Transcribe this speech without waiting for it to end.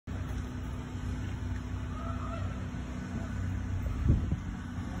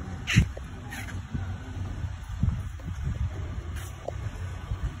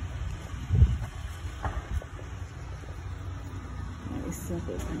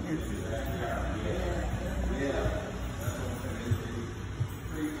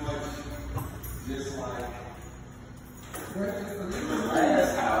Just like the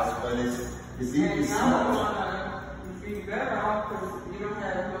last house, but it's even smaller. You'd be better off because you don't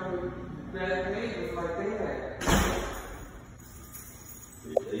have no bad neighbors like they had.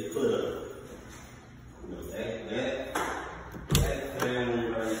 They put a, you know, that family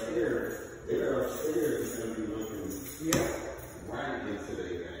right there, they're upstairs going to be looking right into their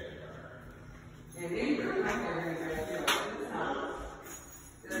backyard. And they really don't have any backyard.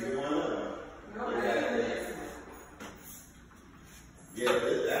 Yeah,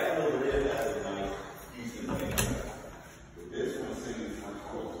 that over there, that is nice. Decent backyard. But this one seems much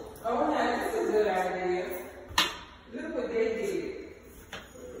closer. Oh, yeah, this is a good idea. Look what they did.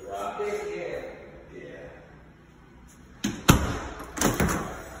 But the rocks. Yeah.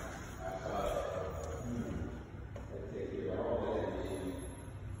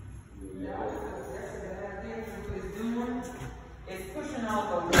 It's pushing out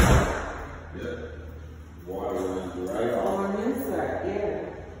the water. Yeah. Water runs right off. On this side, yeah.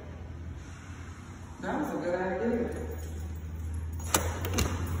 That was a good idea.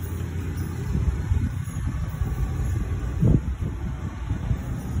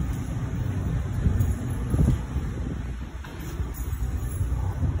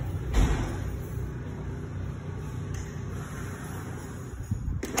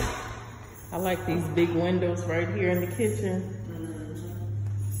 I like these big windows right here in the kitchen.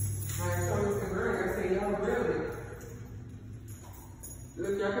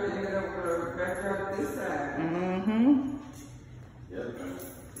 Look, y'all could have ended up with a backyard this side. Mm-hmm. Yep.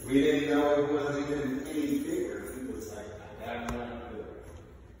 We didn't know it wasn't even any bigger. It was like, I got nothing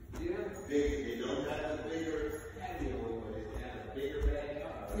to do. Big, they don't have a bigger patio, but it has a bigger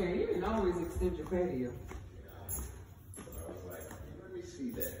backyard. Yeah, you can always extend your patio. So I was like, let me see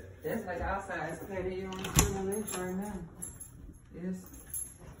that. That's like outside patio on the Silver Lakes right now. Yes.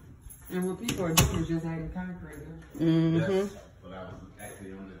 And what people are doing is just adding concrete. Mm-hmm. That's what I was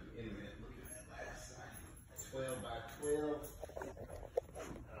actually on the internet looking at last night. 12 by 12.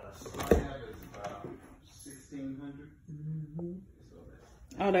 Slab is about 1,600. Mm-hmm.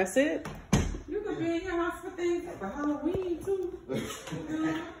 So Oh, that's it? You could be in your house for things for Halloween too.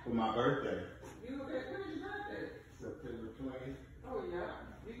 for my birthday. You could be, when's your birthday? September 20th. Oh yeah.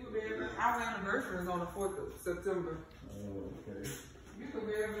 You could be able to, our anniversary is on the 4th of September. Oh, okay. You could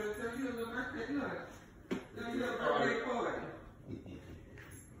be able to tell you a little birthday, look. Tell you a birthday party.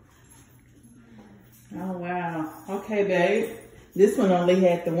 Oh, wow. Okay, babe. This one only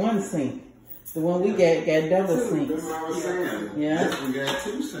had the one sink. The one we got double sinks. That's what I was saying. Yeah. This one got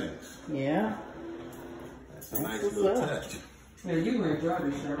 2 sinks. Yeah. That's a nice little touch. Yeah, you would enjoy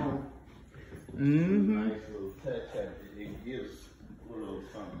this show. Mm-hmm. Nice little touch. It gives a little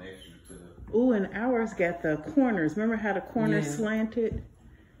something extra to the... Ooh, and ours got the corners. Remember how the corners Yeah. slanted?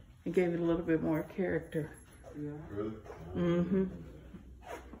 It gave it a little bit more character. Yeah. Really? Mm-hmm.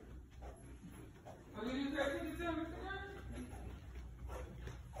 Oh, you didn't take me to tell me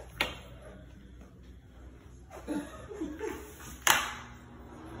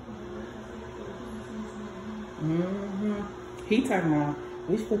Mm-hmm. He talking about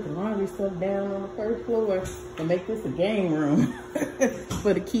we should put the laundry stuff down on the first floor and make this a game room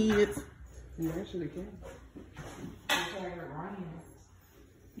for the kids. You actually can.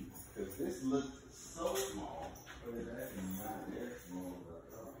 Because this looks so small. But it's actually not that small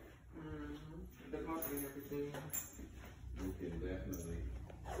at all. The bunk and everything. We can definitely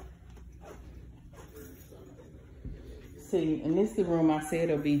bring something. See, and this is the room I said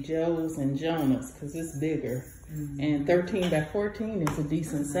it'll be Joe's and Jonah's because it's bigger. And 13 by 14 is a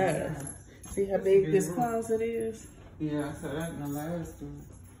decent size. See how big this closet is? Yeah, so that's the last one.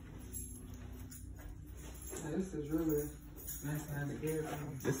 Now, this is really nice time to get it.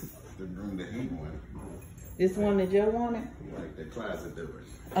 This is the room that he wanted. This one that Joe wanted? Like the closet doors.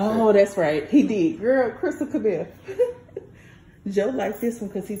 Oh, that's right. He did. Girl, Crystal, come here. Joe liked this one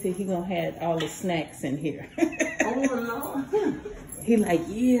because he said he gonna have all the snacks in here. Oh, Lord. He like,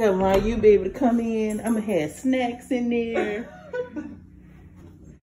 yeah, Ma, you be able to come in. I'm gonna have snacks in there.